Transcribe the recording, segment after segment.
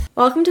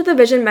Welcome to the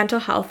Vision Mental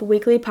Health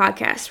Weekly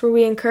Podcast, where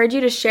we encourage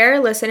you to share,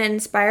 listen, and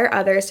inspire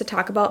others to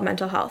talk about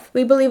mental health.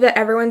 We believe that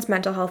everyone's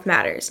mental health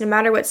matters, no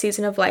matter what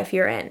season of life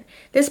you're in.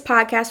 This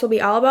podcast will be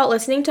all about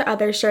listening to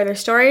others share their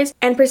stories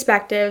and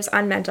perspectives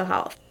on mental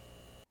health.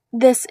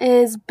 This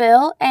is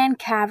Bill and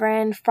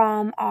Kavrin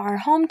from our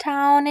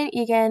hometown in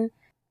Egan.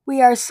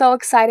 We are so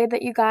excited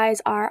that you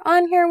guys are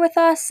on here with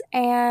us,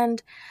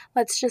 and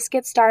let's just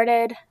get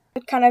started.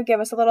 Kind of give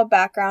us a little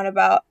background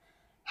about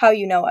how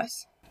you know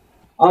us.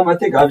 I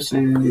think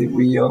obviously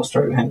we all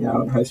started hanging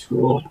out in high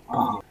school,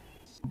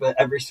 but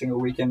every single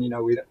weekend,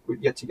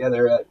 we'd get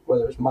together at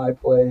whether it's my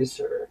place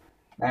or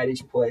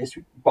Maddie's place,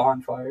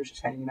 bonfires,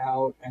 just hanging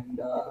out, and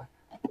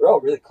we're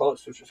all really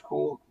close, which is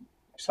cool.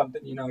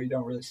 Something you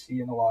don't really see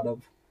in a lot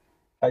of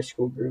high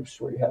school groups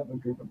where you have a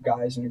group of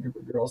guys and a group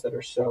of girls that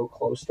are so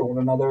close to one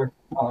another.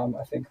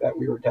 I think that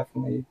we were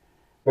definitely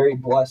very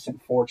blessed and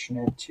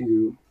fortunate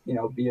to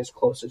be as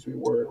close as we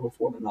were with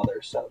one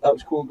another. So that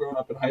was cool growing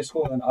up in high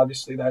school, and then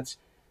obviously that's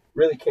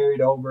really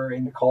carried over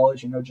into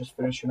college, just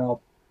finishing up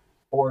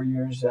 4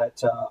 years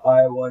at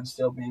Iowa and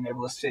still being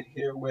able to sit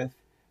here with,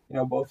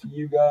 both of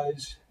you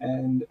guys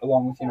and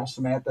along with,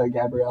 Samantha,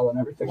 Gabrielle, and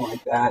everything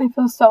like that. I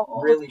feel so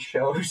old. Really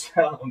shows.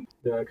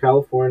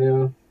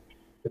 California,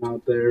 been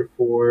out there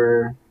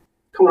for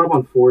coming up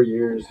on 4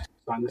 years,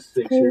 signed a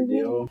 6-year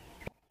deal.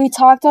 We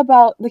talked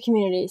about the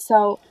community.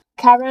 So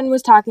Kavrin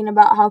was talking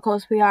about how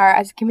close we are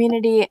as a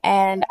community,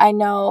 and I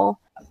know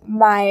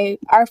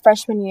our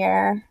freshman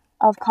year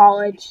of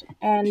college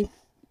and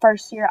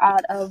first year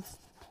out of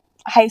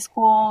high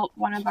school,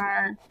 one of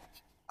our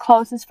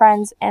closest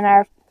friends in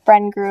our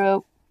friend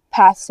group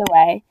passed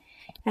away.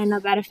 And I know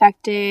that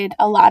affected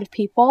a lot of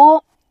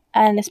people,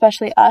 and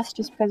especially us,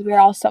 just because we were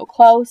all so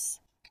close.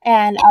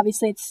 And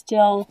obviously it's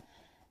still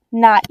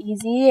not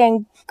easy,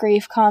 and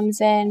grief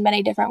comes in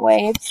many different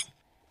ways.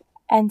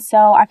 And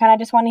so I kind of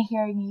just want to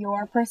hear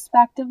your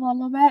perspective a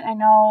little bit. I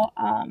know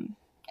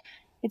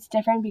it's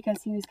different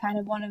because he was kind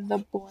of one of the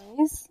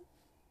boys.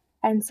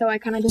 And so I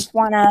kind of just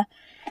want to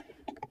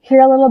hear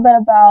a little bit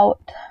about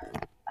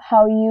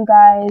how you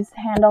guys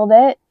handled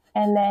it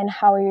and then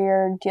how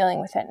you're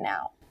dealing with it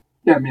now.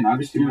 Yeah,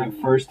 obviously when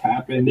it first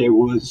happened, it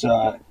was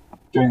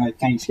during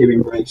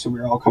Thanksgiving break, so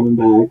we were all coming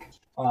back.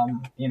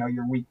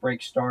 Your week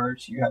break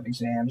starts, you have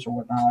exams or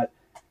whatnot.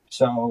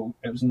 So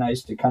it was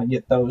nice to kind of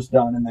get those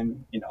done and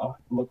then,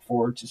 look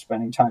forward to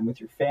spending time with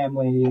your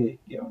family,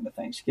 in the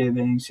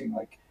Thanksgiving, seeing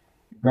your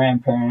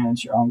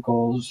grandparents, your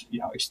uncles,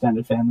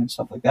 extended family and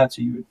stuff like that.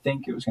 So you would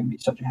think it was going to be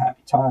such a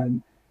happy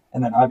time.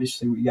 And then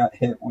obviously we got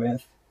hit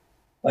with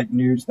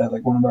news that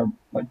one of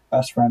our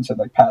best friends had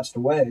passed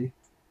away.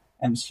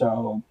 And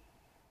so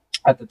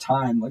at the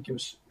time, it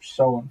was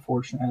so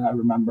unfortunate. I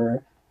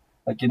remember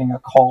getting a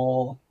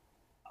call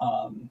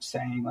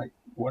saying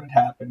what had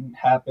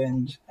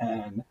happened,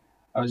 and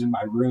I was in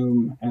my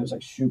room, and it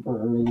was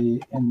super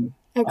early in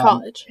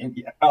college.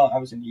 I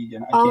was in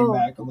Egan. I came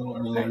back a little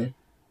earlier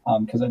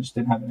because I just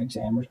didn't have an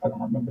exam, or I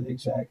don't remember the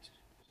exact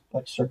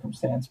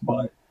circumstance,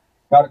 but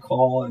got a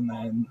call, and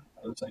then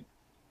it was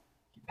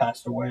he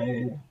passed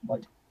away,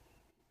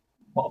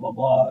 blah blah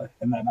blah,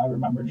 and then I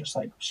remember just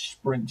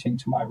sprinting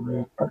to my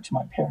room or to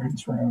my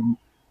parents' room,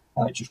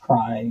 and just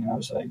crying, and I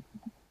was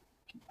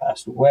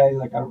passed away,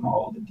 I don't know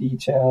all the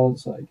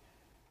details,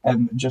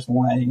 and just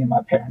laying in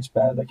my parents'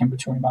 bed, in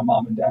between my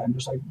mom and dad, and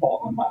just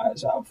bawling my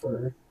eyes out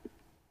for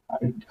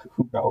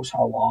who knows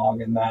how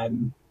long. And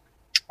then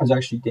I was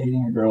actually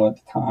dating a girl at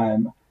the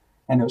time,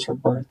 and it was her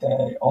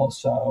birthday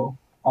also,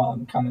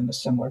 kind of in a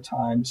similar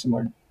time,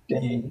 similar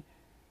day.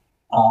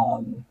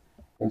 It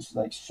was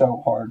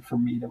so hard for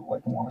me to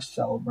want to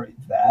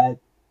celebrate that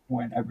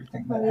when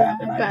everything that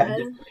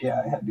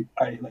happened.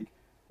 I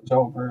was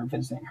over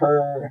visiting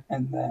her,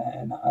 and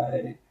then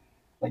I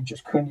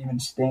just couldn't even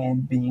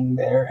stand being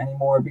there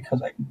anymore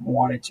because I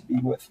wanted to be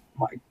with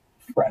my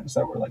friends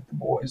that were the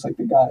boys,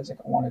 the guys I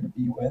wanted to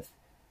be with,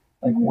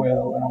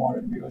 Will, and I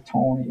wanted to be with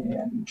Tony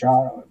and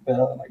John and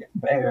Bill and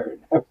Bear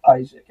and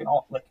Isaac and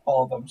all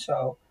of them.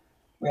 So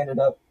we ended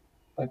up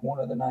one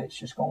of the nights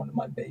just going to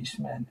my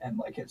basement,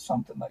 and it's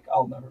something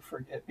I'll never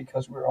forget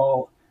because we were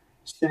all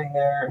sitting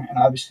there, and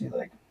obviously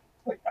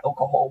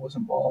alcohol was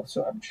involved,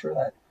 so I'm sure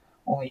that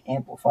only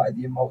amplified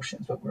the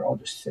emotions, but we were all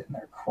just sitting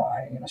there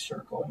crying in a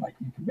circle, and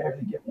you could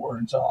barely get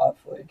words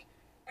off,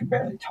 could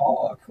barely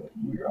talk.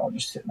 We were all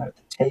just sitting there at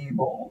the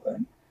table,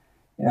 and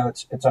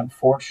it's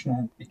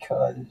unfortunate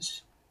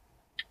because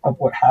of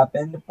what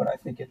happened, but I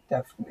think it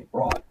definitely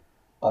brought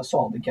us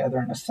all together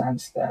in a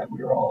sense that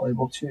we were all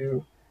able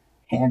to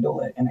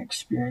handle it and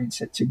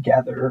experience it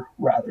together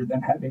rather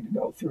than having to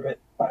go through it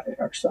by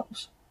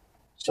ourselves.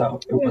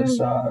 So it was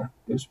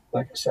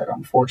like I said,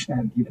 unfortunate,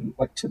 and even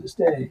to this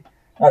day,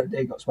 not a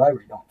day goes by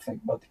where you don't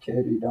think about the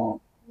kid, or you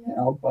don't,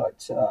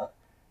 but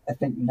I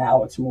think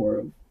now it's more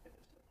of,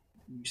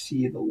 you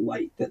see the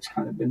light that's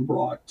kind of been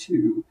brought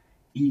to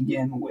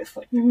Egan with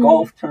the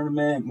golf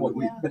tournament, what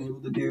we've been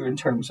able to do in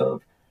terms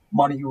of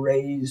money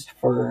raised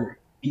for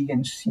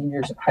Egan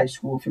seniors in high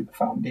school through the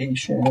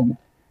foundation.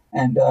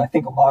 And I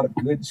think a lot of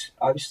good's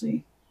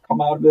obviously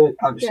come out of it.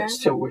 Obviously, I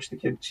still wish the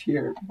kid was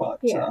here, but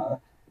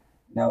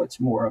now it's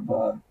more of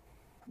a,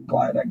 I'm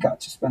glad I got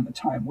to spend the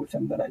time with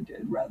him that I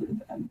did rather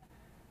than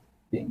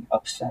being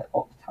upset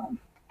all the time.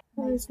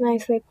 That's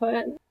nicely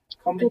put.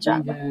 Good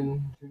job.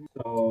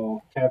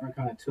 So Kavrin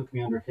kind of took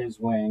me under his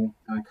wing.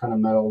 I kind of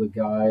met all the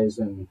guys,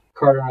 and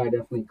Carter and I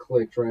definitely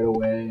clicked right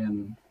away,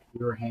 and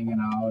we were hanging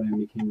out and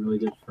became really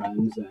good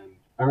friends. And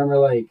I remember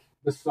like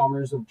the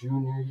summers of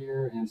junior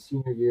year and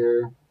senior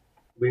year,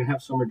 we didn't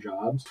have summer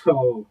jobs,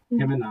 so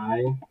him and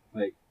I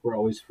like were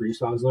always free.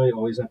 So I was like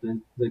always at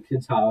the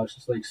kid's house,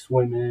 just like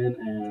swimming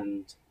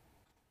and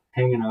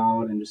hanging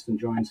out and just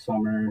enjoying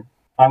summer.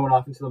 I went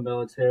off into the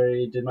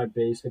military, did my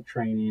basic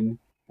training,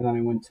 and then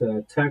I went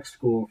to tech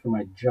school for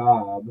my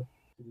job,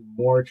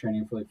 more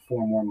training for like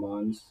 4 more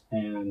months.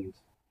 And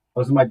I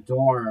was in my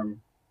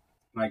dorm,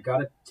 and I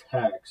got a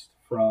text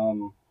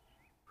from,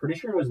 pretty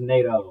sure it was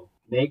NATO.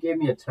 Nate gave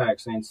me a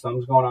text saying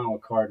something's going on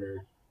with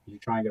Carter. You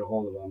try and get a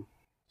hold of him.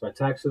 So I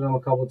texted him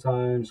a couple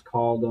times,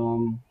 called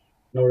him,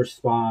 no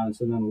response.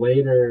 And then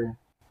later,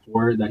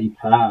 word that he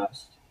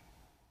passed.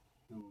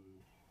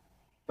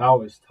 That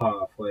was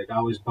tough. Like, I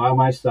was by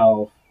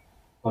myself.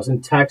 I was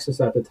in Texas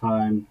at the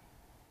time.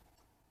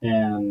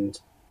 And,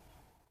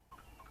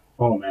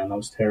 oh man, that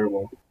was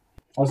terrible.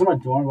 I was in my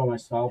dorm by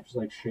myself, just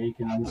like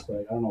shaking. I'm just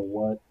like, I don't know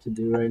what to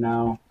do right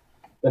now.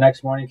 The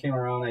next morning came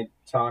around. I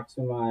talked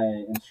to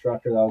my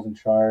instructor that was in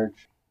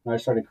charge. And I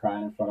started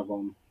crying in front of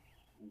him.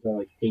 It was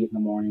like 8 in the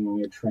morning when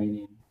we had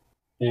training.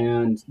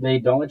 And they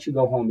don't let you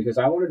go home because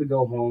I wanted to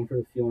go home for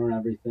the funeral and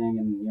everything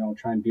and, you know,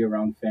 try and be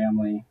around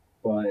family.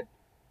 But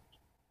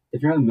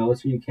if you're in the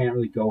military, you can't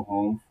really go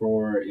home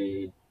for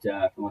a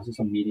death unless it's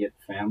immediate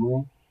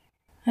family.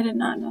 I did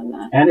not know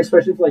that. And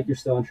especially if like you're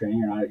still in training,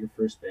 you're not at your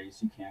first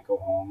base, you can't go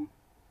home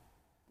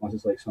unless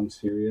it's like something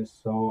serious.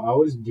 So I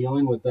was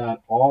dealing with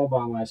that all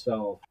by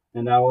myself,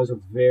 and that was a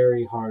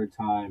very hard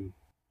time.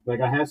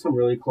 Like I had some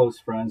really close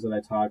friends that I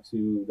talked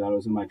to that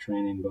was in my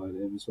training, but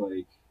it was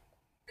like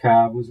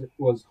Cav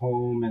was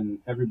home and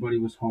everybody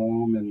was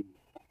home, and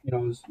you know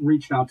I was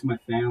reaching out to my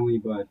family,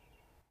 but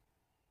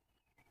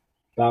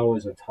that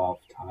was a tough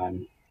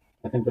time.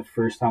 I think the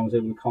first time I was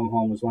able to come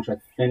home was once I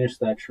finished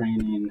that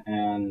training,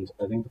 and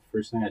I think the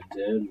first thing I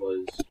did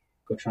was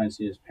go try and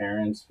see his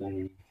parents and,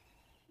 you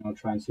know,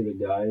 try and see the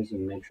guys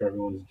and make sure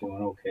everyone's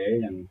doing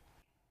okay. And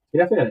he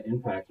definitely had an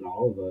impact on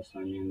all of us. I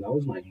mean, that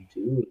was my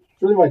dude.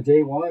 It's really my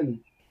day one.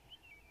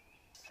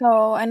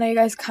 So I know you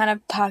guys kind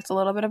of talked a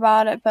little bit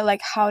about it, but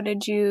like, how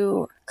did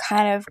you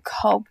kind of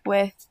cope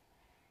with,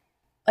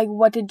 like,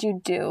 what did you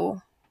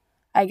do,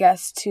 I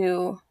guess,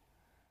 to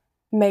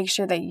make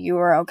sure that you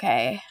were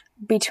okay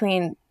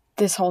between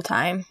this whole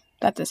time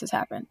that this has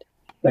happened?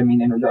 I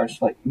mean, in regards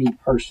to like me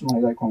personally,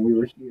 like when we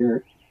were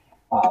here,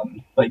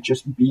 like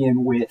just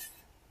being with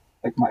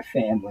like my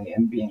family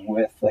and being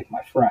with like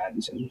my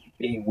friends and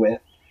being with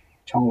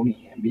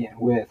Tony and being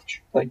with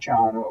like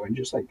Jono and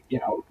just like, you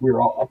know, we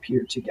were all up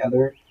here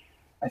together.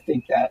 I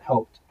think that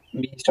helped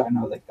me. So I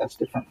know like that's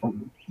different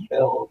from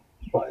Bill,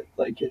 but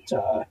like it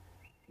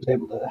was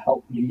able to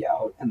help me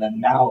out. And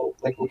then now,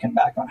 like looking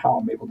back on how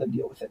I'm able to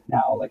deal with it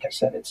now, like I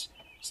said, it's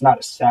not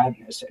a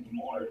sadness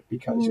anymore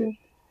because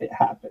it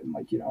happened.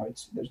 Like, you know,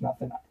 there's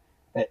nothing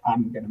that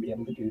I'm going to be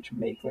able to do to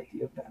make like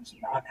the events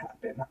not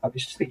happen,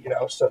 obviously, you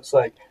know. So it's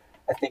like,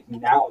 I think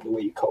now the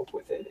way you cope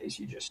with it is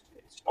it's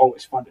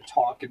always fun to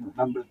talk and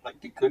remember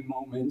like the good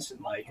moments and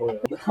like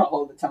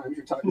all the times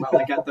you're talking about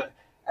like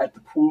at the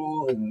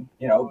pool and,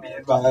 you know,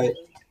 being by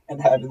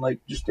and having like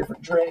just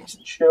different drinks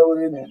and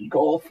chilling and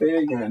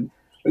golfing. And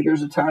like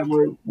there's a time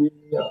where we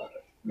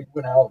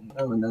went out, you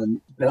know, and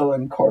then Bill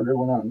and Carter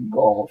went out and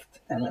golfed,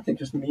 and I think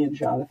just me and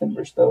Jonathan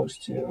versus those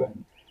two,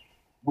 and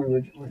we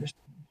were just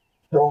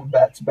throwing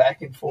bats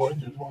back and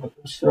forth. It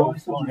was so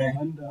funny.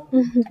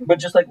 But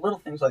just like little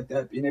things like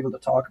that, being able to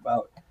talk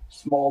about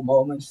small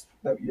moments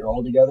that you're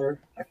all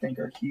together, I think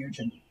are huge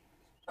in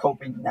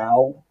coping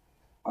now.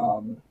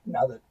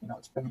 Now that, you know,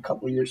 it's been a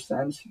couple of years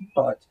since,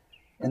 but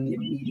in the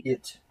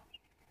immediate,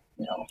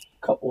 you know,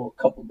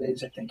 couple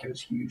days, I think it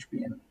was huge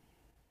being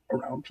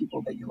around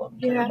people that you love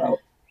and care about.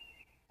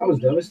 I was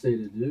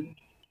devastated, dude.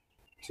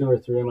 2 or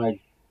 3 of my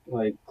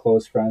like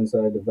close friends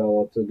that I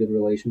developed a good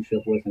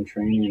relationship with in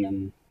training,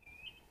 and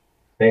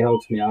they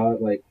helped me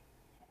out. Like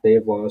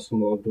they've lost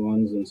some loved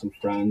ones and some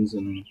friends,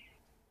 and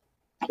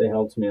they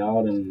helped me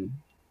out. And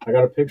I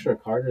got a picture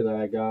of Carter that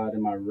I got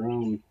in my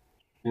room,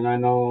 and I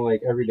know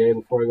like every day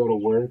before I go to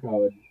work, I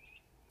would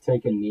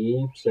take a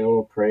knee, say a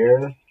little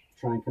prayer,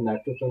 try and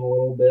connect with them a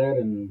little bit,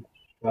 and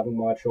have them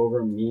watch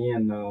over me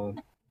and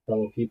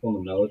fellow people in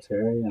the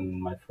military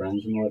and my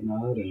friends and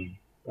whatnot. And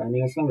I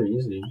mean, it's never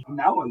easy.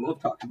 Now I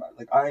love talking about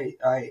it. Like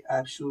I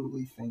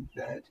absolutely think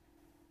that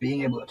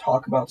being able to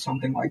talk about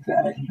something like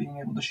that and being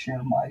able to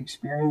share my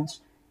experience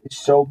is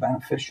so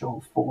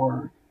beneficial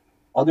for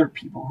other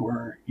people who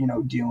are, you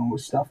know, dealing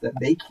with stuff that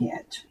they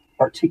can't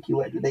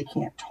articulate or they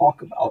can't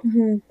talk about.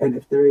 And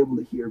if they're able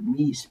to hear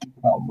me speak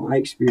about my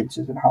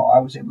experiences and how I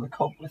was able to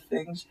cope with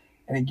things,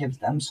 and it gives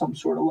them some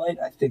sort of light,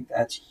 I think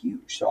that's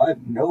huge. So I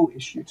have no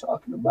issue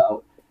talking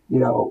about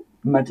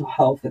mental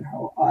health and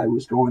how I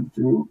was going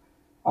through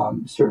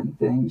certain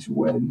things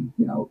when,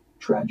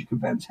 tragic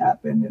events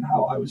happened, and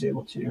how I was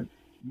able to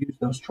use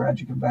those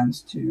tragic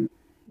events to,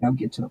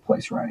 get to the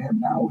place where I am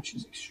now, which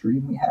is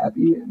extremely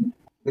happy. And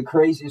the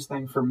craziest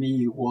thing for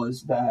me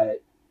was that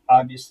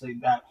obviously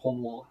that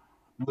whole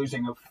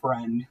losing a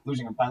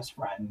best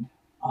friend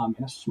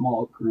in a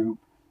small group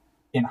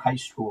in high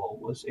school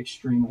was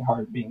extremely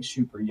hard, being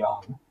super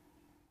young.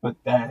 But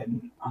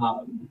then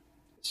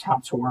it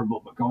sounds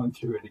horrible, but going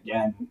through it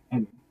again,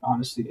 and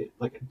honestly,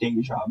 like a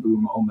deja vu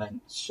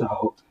moment.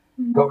 So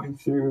going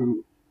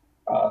through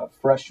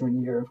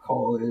freshman year of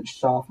college,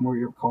 sophomore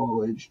year of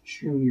college,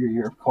 junior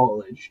year of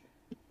college,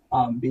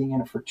 being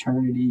in a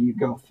fraternity, you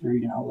go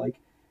through, like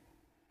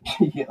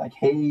you get like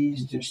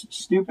haze, just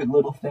stupid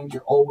little things.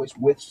 You're always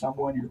with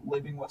someone, you're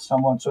living with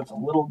someone, so it's a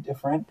little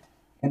different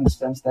in the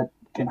sense that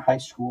in high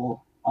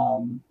school,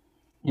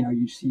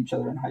 you see each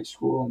other in high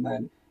school and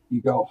then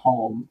you go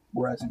home.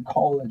 Whereas in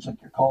college,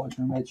 like your college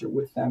roommates, you're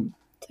with them.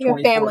 It's like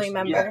a family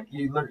member.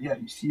 Yeah,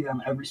 you see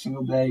them every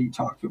single day. You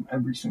talk to them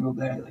every single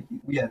day. Like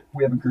we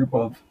have a group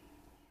of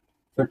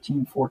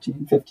 13,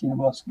 14, 15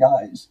 of us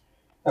guys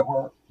that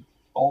were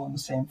all in the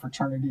same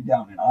fraternity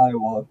down in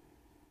Iowa,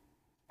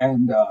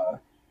 and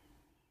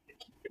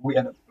we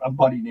had a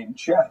buddy named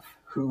Jeff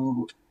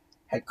who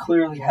had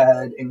clearly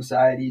had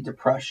anxiety,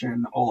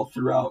 depression all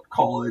throughout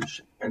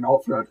college and all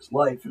throughout his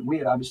life. And we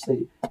had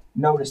obviously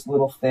noticed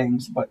little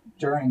things, but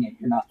during it,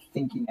 you're not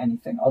thinking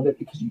anything of it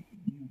because you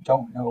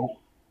don't know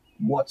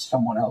what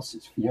someone else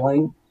is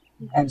feeling.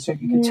 And so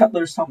you can tell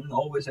there's something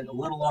always like a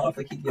little off,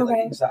 like you get like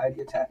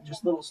anxiety attack,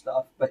 just little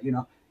stuff, but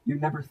you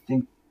never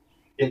think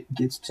it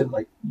gets to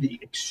like the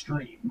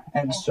extreme.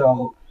 And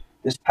so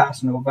this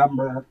past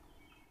November,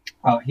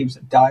 he was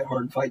a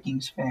diehard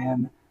Vikings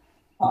fan,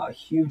 a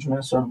huge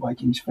Minnesota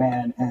Vikings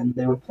fan, and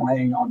they were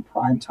playing on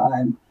prime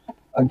time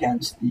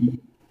against the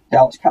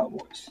Dallas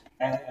Cowboys.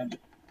 And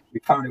we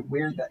found it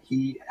weird that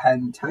he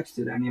hadn't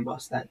texted any of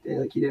us that day.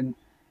 Like he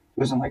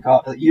wasn't like,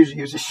 usually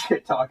he was a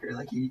shit talker.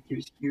 Like he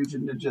was huge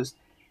into just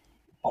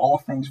all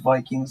things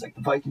Vikings. Like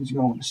the Vikings are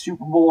going to win the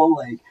Super Bowl.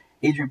 Like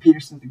Adrian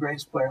Peterson's the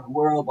greatest player in the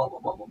world. Blah blah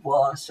blah blah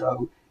blah.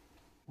 So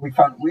we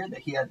found it weird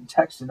that he hadn't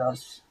texted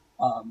us,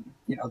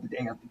 the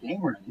day of the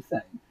game or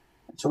anything.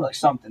 And so we're like,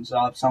 something's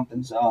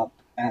up.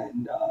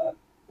 And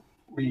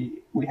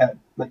we had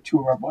like two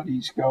of our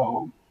buddies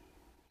go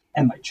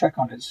and like check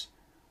on his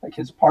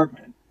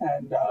apartment,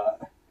 and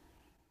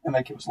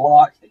like it was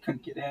locked. They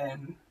couldn't get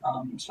in.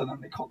 So then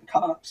they called the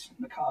cops.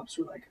 And the cops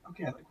were like,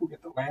 okay, like we'll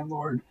get the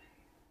landlord.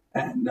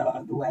 And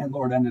the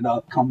landlord ended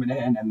up coming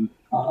in, and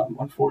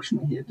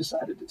unfortunately, he had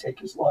decided to take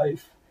his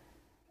life.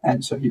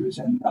 And so he was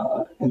in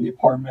the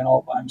apartment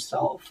all by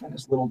himself, and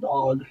his little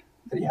dog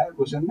that he had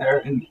was in there.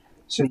 And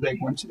as soon as they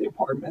went to the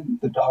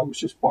apartment, the dog was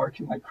just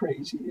barking like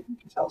crazy, and you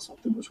could tell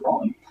something was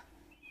wrong.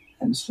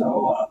 And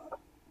so,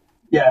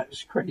 it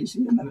was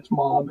crazy. And then his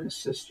mom and his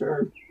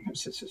sister, it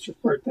was his sister's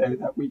birthday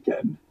that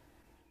weekend.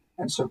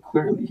 And so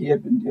clearly he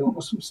had been dealing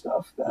with some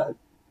stuff that,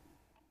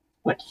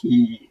 like,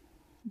 he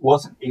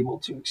wasn't able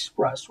to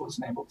express,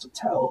 wasn't able to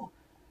tell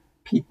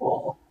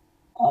people,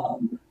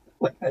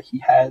 like that he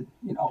had,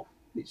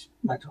 these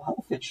mental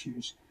health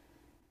issues.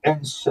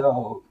 And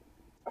so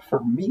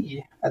for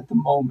me at the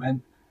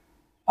moment,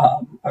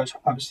 I was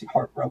obviously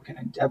heartbroken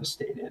and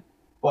devastated,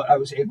 but I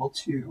was able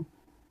to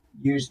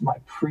use my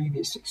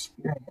previous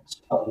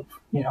experience of,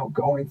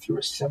 going through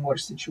a similar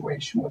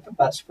situation with a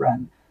best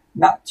friend,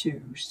 not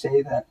to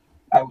say that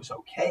I was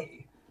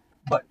okay,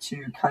 but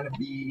to kind of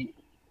be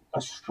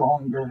a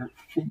stronger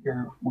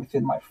figure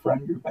within my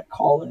friend group at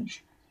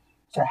college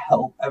to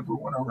help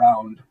everyone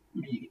around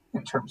me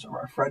in terms of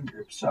our friend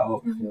group.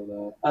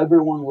 So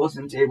everyone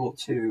wasn't able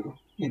to,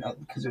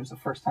 because it was the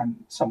first time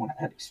someone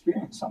had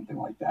experienced something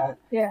like that.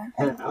 Yeah.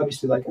 And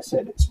obviously, like I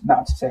said, it's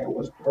not to say I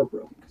wasn't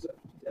heartbroken, because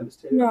I was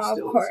devastated. No, I'm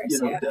still, of course,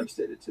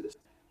 devastated to this.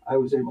 I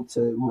was able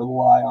to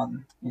rely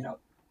on,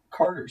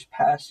 Carter's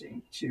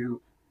passing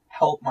to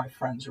help my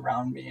friends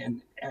around me.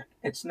 And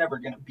it's never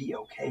going to be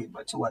okay,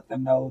 but to let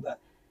them know that,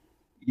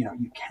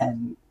 you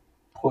can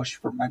push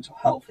for mental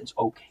health. It's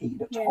okay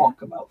to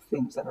talk about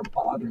things that are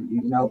bothering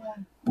you.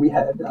 We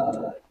had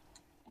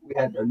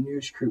a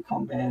news crew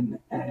come in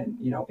and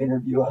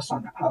interview us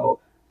on how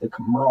the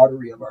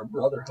camaraderie of our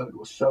brotherhood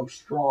was so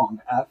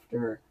strong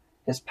after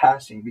his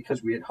passing,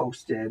 because we had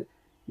hosted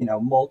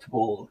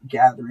multiple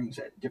gatherings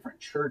at different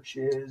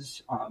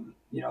churches,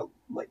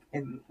 like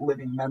in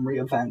living memory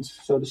events,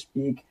 so to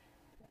speak.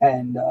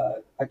 And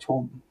I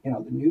told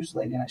the news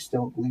lady, and I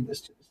still believe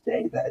this to this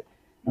day, that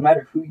no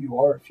matter who you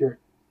are, if you're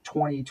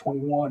 20,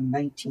 21,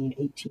 19,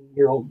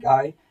 18-year-old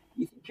guy,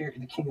 you think you're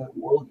the king of the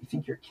world, you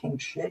think you're king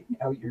shit.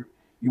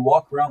 You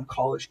walk around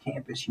college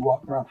campus, you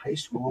walk around high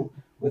school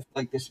with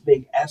like this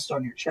big S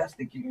on your chest,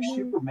 thinking you're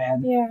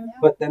Superman. Yeah.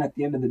 But then at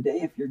the end of the day,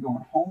 if you're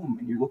going home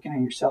and you're looking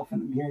at yourself in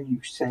the mirror and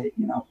you say,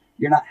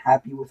 you're not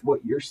happy with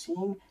what you're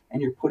seeing,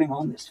 and you're putting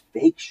on this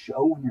fake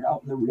show when you're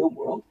out in the real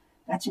world,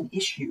 that's an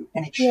issue,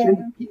 and it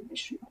shouldn't be an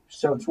issue.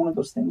 So it's one of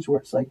those things where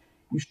it's like,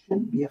 you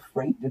shouldn't be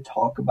afraid to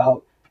talk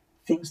about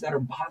things that are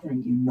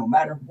bothering you, no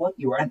matter what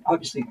you are. And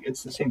obviously,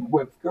 it's the same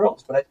way with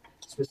girls, but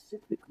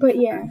specifically for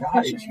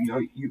guys, sure. you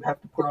know, you have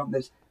to put on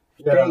this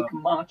fake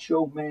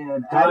macho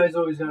man. Guys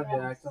always gotta be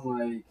acting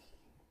like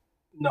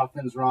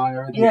nothing's wrong,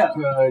 everything's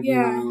good. You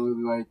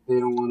know, like they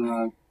don't want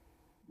to,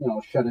 you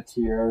know, shed a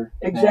tear.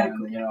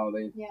 Exactly.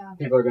 And, you know,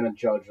 people are gonna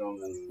judge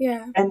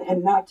them.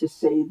 And not to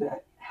say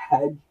that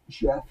had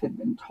Jeff had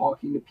been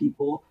talking to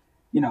people,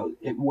 you know,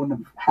 it wouldn't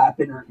have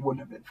happened, or it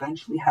wouldn't have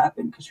eventually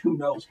happened, because who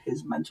knows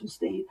his mental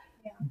state.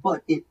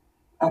 But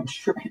I'm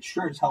sure it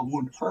sure as hell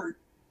wouldn't hurt,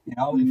 you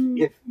know,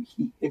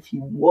 if he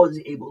was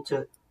able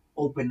to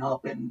open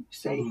up and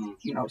say,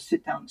 you know,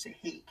 sit down and say,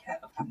 hey, Kev,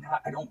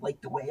 I don't like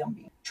the way I'm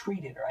being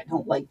treated, or I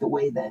don't like the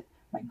way that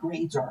my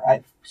grades are, I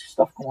have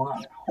stuff going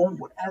on at home,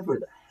 whatever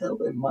the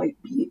hell it might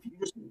be. If you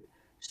just need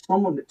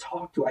someone to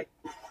talk to, I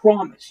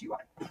promise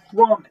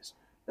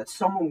that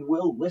someone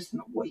will listen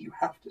to what you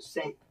have to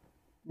say.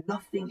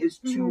 Nothing is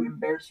too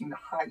embarrassing to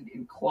hide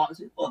in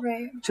closet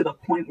to the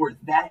point where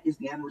that is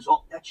the end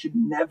result. That should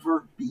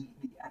never be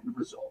the end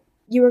result.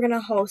 You were going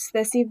to host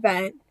this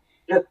event,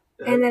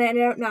 and then it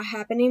ended up not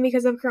happening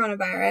because of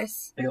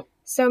coronavirus.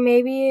 So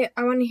maybe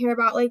I want to hear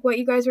about, like, what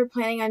you guys were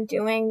planning on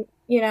doing,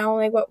 you know,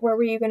 like, what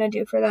were you going to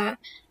do for that?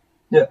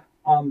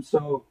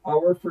 So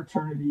our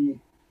fraternity,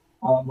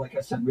 like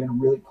I said, we had a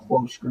really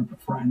close group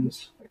of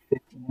friends, like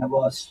 15 of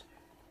us.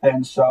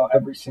 And so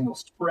every single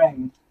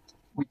spring,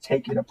 we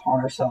take it upon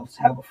ourselves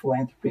to have a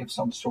philanthropy of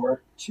some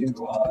sort to,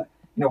 you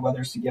know,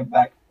 whether it's to give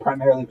back,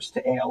 primarily it was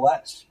to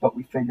ALS, but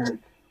we figured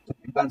with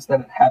the events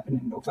that had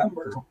happened in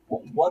November,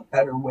 well, what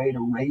better way to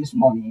raise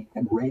money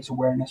and raise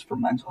awareness for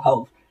mental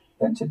health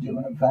than to do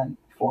an event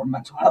for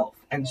mental health.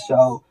 And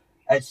so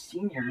as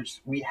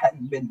seniors, we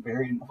hadn't been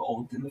very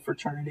involved in the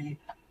fraternity,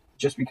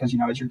 just because, you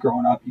know, as you're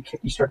growing up,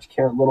 you start to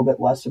care a little bit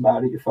less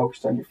about it. You're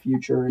focused on your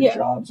future and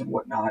jobs and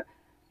whatnot.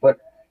 But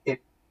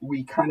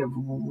we kind of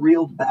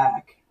reeled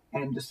back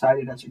and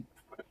decided as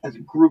a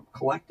group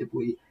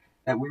collectively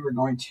that we were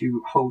going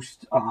to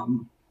host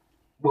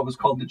what was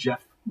called the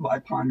Jeff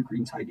Vipon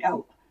Green Tie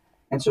Gala.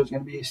 And so it's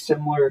going to be a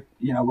similar,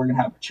 you know, we're going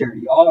to have a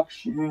charity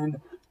auction.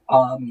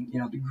 You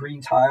know, the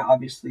green tie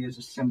obviously is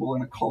a symbol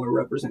and a color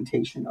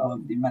representation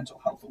of the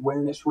mental health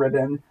awareness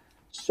ribbon.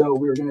 So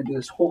we were going to do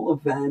this whole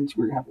event.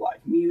 We were going to have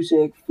live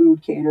music,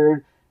 food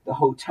catered. The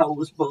hotel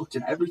was booked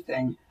and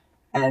everything.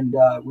 And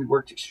we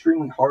worked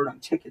extremely hard on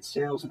ticket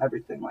sales and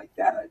everything like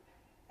that.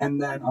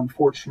 And then,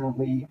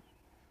 unfortunately,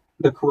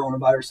 the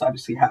coronavirus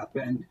obviously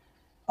happened.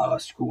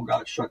 School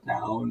got shut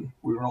down.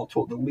 We were all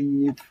told to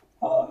leave.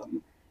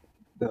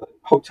 The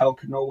hotel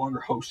could no longer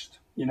host,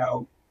 you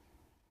know,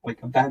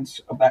 like events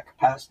of that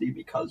capacity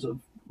because of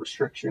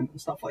restrictions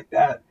and stuff like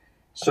that.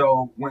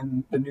 So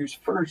when the news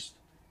first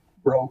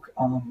broke,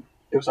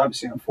 it was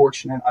obviously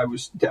unfortunate. I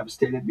was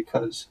devastated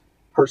because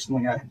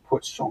personally I had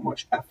put so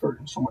much effort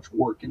and so much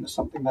work into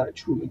something that I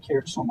truly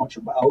cared so much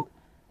about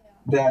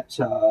that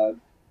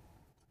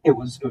it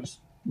was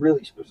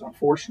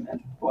unfortunate.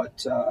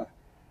 But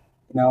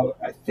you know,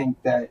 I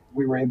think that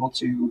we were able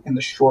to, in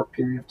the short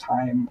period of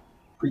time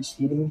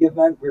preceding the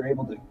event, we were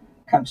able to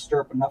kind of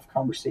stir up enough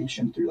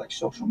conversation through like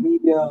social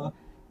media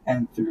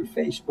and through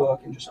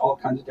Facebook and just all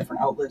kinds of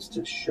different outlets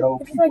to show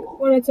people. It's like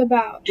what it's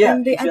about. Yeah,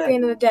 at the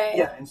end of the day.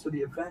 Yeah, and so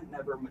the event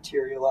never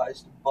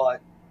materialized,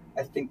 but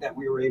I think that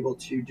we were able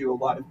to do a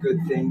lot of good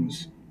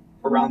things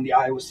around the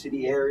Iowa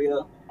City area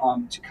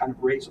to kind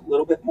of raise a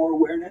little bit more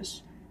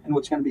awareness. And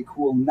what's going to be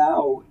cool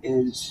now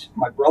is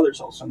my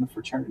brother's also in the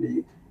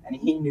fraternity, and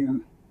he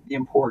knew the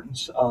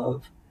importance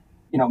of,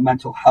 you know,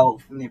 mental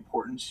health and the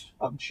importance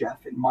of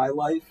Jeff in my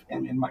life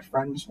and in my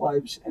friends'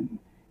 lives and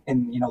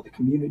in, you know, the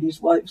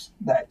community's lives,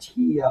 that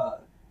he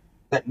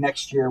that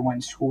next year when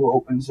school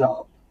opens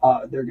up,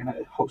 they're going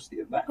to host the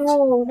event.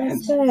 Oh,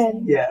 that's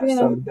good. Yeah,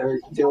 so they're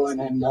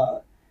Dylan and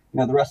you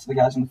know, the rest of the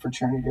guys in the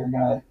fraternity are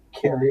going to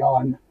carry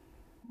on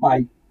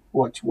my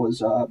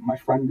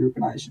friend group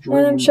and I's dream.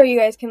 And I'm sure you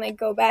guys can like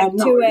go back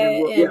to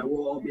it.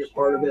 We'll all be a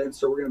part of it. And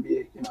so we're going to be,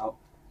 you know,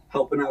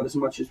 helping out as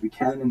much as we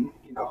can. And,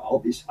 you know, all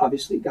these,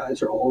 obviously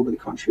guys are all over the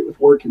country with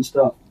work and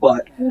stuff,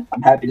 but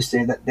I'm happy to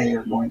say that they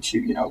are going to,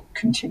 you know,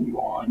 continue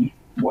on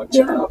what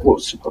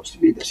was supposed to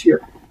be this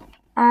year.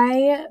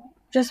 I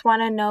just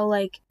want to know,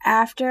 like,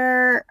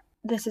 after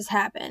this has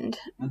happened,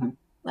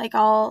 like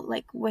all,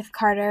 like with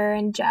Carter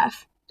and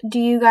Jeff, do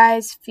you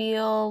guys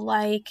feel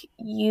like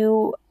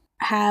you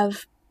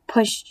have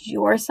pushed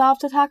yourself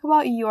to talk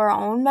about your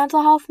own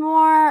mental health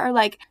more, or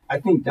like? I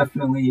think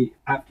definitely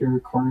after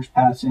Carter's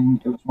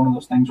passing, it was one of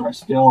those things where I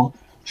still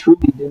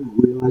truly didn't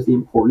realize the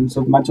importance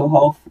of mental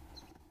health.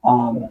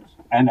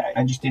 And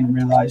I just didn't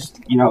realize,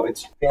 you know,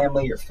 it's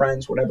family or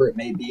friends, whatever it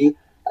may be.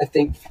 I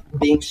think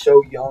being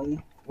so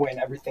young when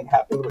everything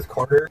happened with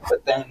Carter,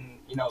 but then,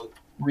 you know,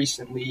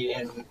 recently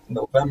in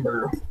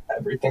November,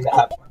 everything that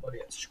happened with my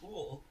buddy at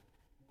school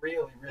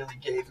really, really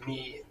gave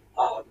me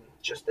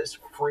just this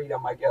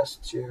freedom, I guess,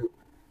 to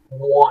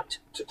want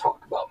to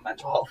talk about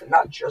mental health, and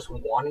not just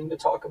wanting to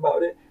talk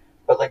about it,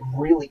 but like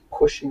really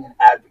pushing and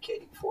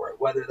advocating for it,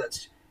 whether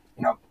that's,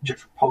 you know,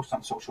 just post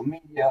on social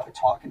media,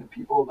 talking to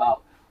people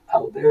about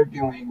how they're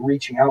doing,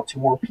 reaching out to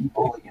more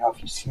people,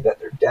 if you see that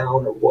they're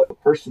down or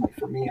what. Personally,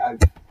 for me,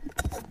 I've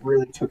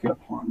really took it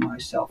upon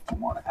myself to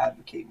want to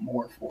advocate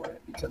more for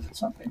it because it's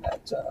something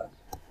that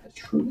has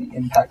truly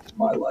impacted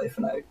my life,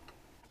 and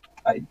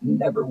I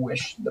never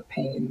wish the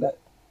pain that,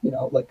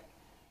 like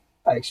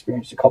I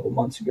experienced a couple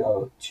months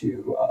ago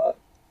to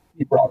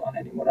be brought on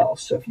anyone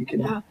else. So if you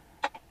can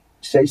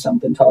say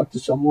something, talk to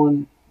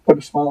someone, put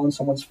a smile on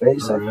someone's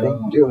face, I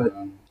think do it.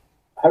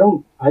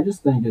 I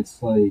just think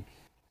it's like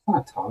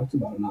not talked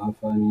about enough.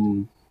 I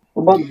mean,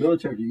 what about the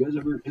military? Do you guys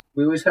ever?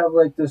 We always have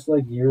like this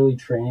like yearly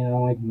training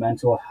on like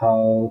mental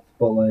health,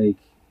 but like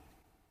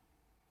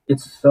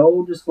it's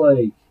so just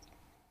like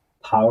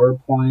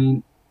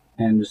PowerPoint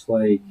and just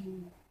like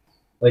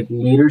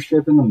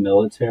leadership in the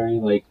military.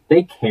 Like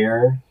they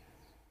care,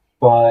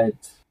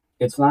 but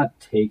it's not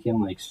taken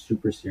like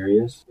super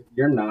serious. If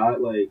you're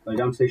not like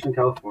I'm stationed in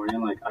California,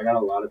 and like I got a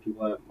lot of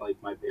people at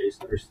like my base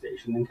that are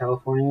stationed in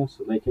California,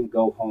 so they can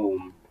go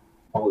home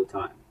all the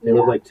time. They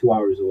live like 2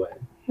 hours away.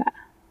 Yeah.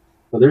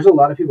 But there's a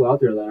lot of people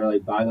out there that are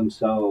like by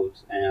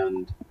themselves,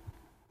 and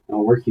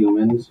we're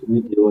humans.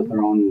 We deal with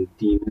our own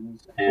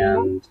demons,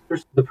 and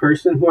the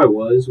person who I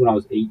was when I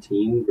was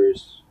 18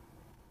 versus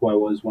who I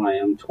was when I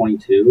am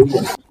 22.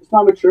 It's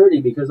not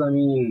maturity because I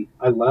mean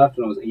I left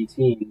when I was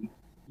 18.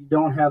 You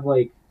don't have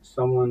like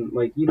someone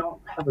like you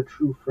don't have a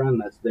true friend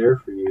that's there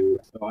for you.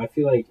 So I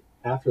feel like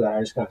after that I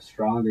just got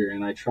stronger,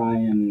 and I try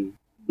and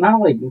not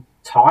like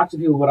talk to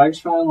people, but I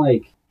just try and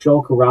like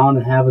joke around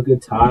and have a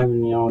good time,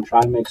 and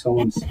try and make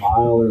someone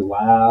smile or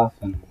laugh.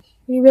 And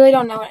you really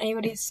don't know what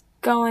anybody's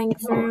going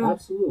through. No,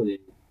 absolutely.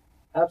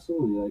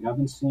 Like I've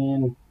been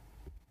seeing,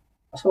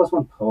 I saw this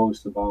one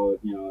post about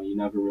you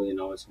never really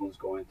know what someone's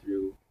going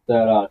through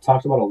that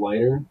talked about a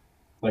lighter.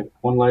 Like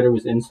one lighter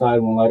was inside,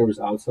 one lighter was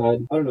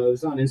outside. I don't know, it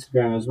was on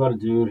Instagram. It was about a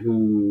dude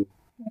who,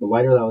 the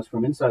lighter that was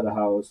from inside the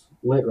house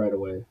lit right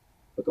away,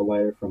 but the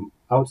lighter from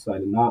outside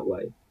did not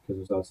light because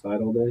it was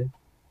outside all day.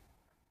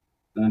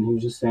 And then he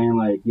was just saying,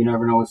 like, you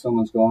never know what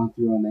someone's going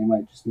through, and they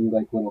might just need,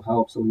 like, little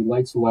help. So he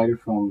lights the lighter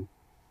from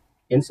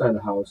inside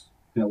the house,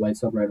 and it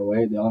lights up right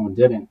away. The other one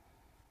didn't.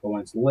 But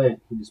when it's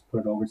lit, he just put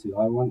it over to the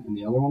other one, and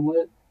the other one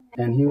lit.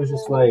 And he was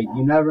just like,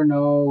 you never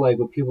know, like,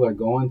 what people are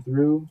going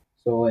through.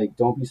 So, like,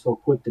 don't be so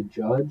quick to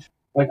judge.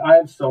 Like, I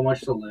have so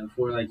much to live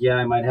for. Like, yeah,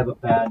 I might have a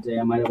bad day.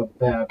 I might have a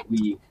bad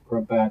week or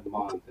a bad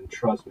month. And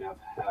trust me, I've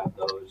had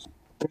those.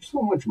 There's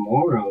so much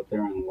more out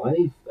there in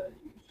life that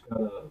you just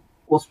gotta...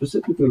 Well,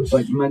 specifically with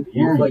like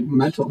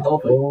mental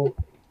health,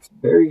 it's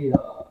very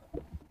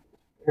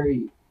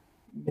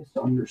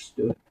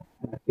misunderstood.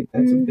 And I think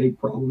that's a big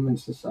problem in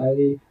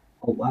society.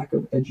 A lack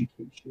of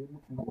education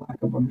and a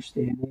lack of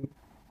understanding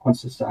on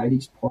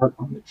society's part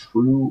on the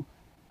true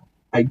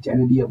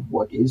identity of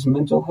what is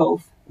mental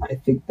health. I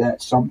think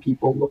that some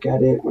people look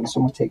at it when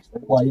someone takes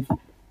their life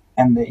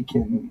and they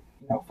can,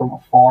 from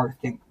afar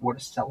think what a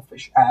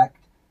selfish act.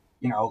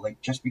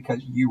 Like just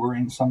because you were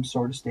in some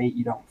sort of state,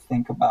 you don't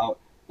think about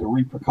the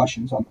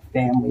repercussions on the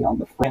family, on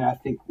the friend. I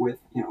think with,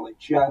 like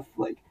Jeff,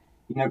 like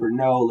you never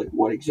know like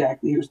what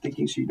exactly he was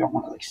thinking, so you don't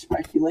want to like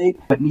speculate,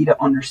 but need to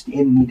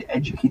understand, need to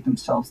educate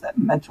themselves that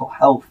mental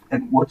health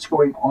and what's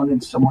going on in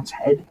someone's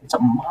head, it's a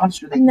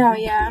monster that you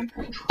can't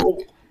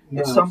control.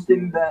 It's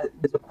something that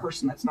is a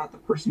person that's not the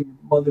person your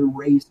mother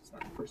raised, it's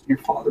not the person your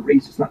father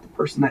raised, it's not the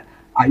person that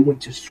I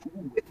went to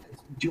school with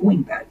that's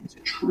doing that. It's a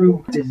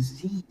true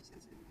disease,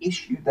 it's an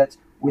issue that's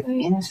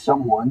within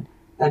someone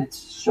that it's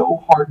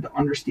so hard to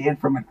understand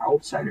from an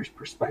outsider's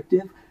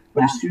perspective.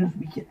 But as soon as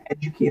we can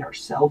educate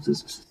ourselves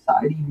as a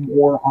society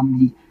more on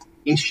the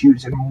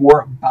issues and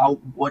more about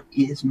what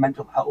is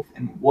mental health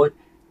and what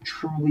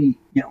truly,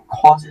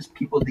 causes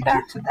people to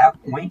get to that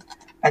point,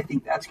 I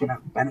think that's going to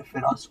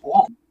benefit us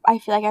all. I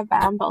feel like I've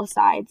been on both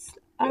sides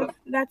of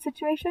that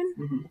situation.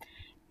 Mm-hmm.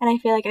 And I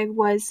feel like I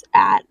was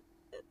at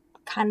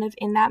kind of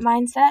in that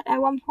mindset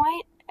at one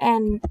point,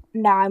 and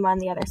now I'm on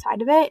the other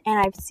side of it, and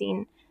I've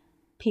seen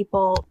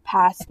people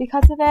pass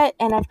because of it,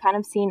 and I've kind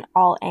of seen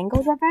all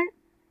angles of it.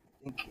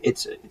 I think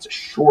it's a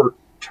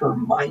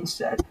short-term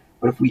mindset,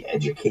 but if we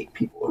educate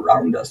people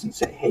around us and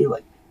say, hey,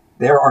 like,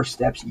 there are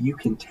steps you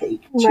can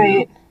take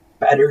to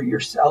better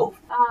yourself.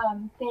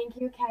 Thank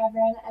you,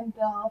 Kavrin and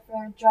Bill,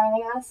 for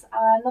joining us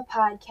on the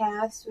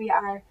podcast. We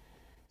are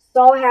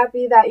so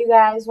happy that you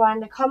guys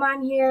wanted to come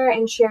on here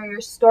and share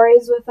your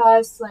stories with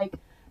us. Like,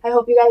 I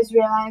hope you guys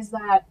realize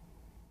that,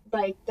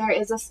 like, there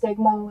is a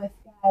stigma with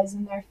guys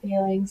and their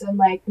feelings and,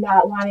 like,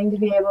 not wanting to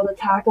be able to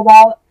talk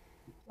about,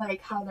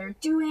 like, how they're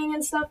doing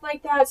and stuff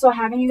like that. So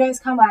having you guys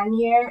come on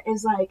here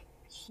is, like,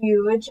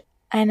 huge.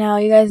 I know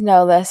you guys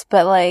know this,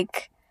 but,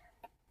 like,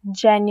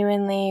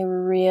 genuinely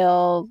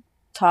real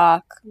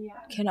talk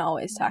can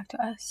always talk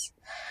to us.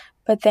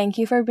 But thank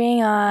you for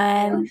being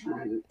on.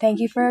 Thank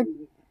you for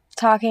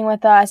talking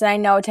with us. And I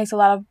know it takes a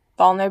lot of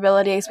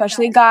vulnerability,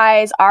 especially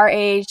guys our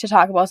age, to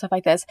talk about stuff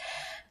like this.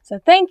 So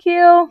thank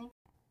you.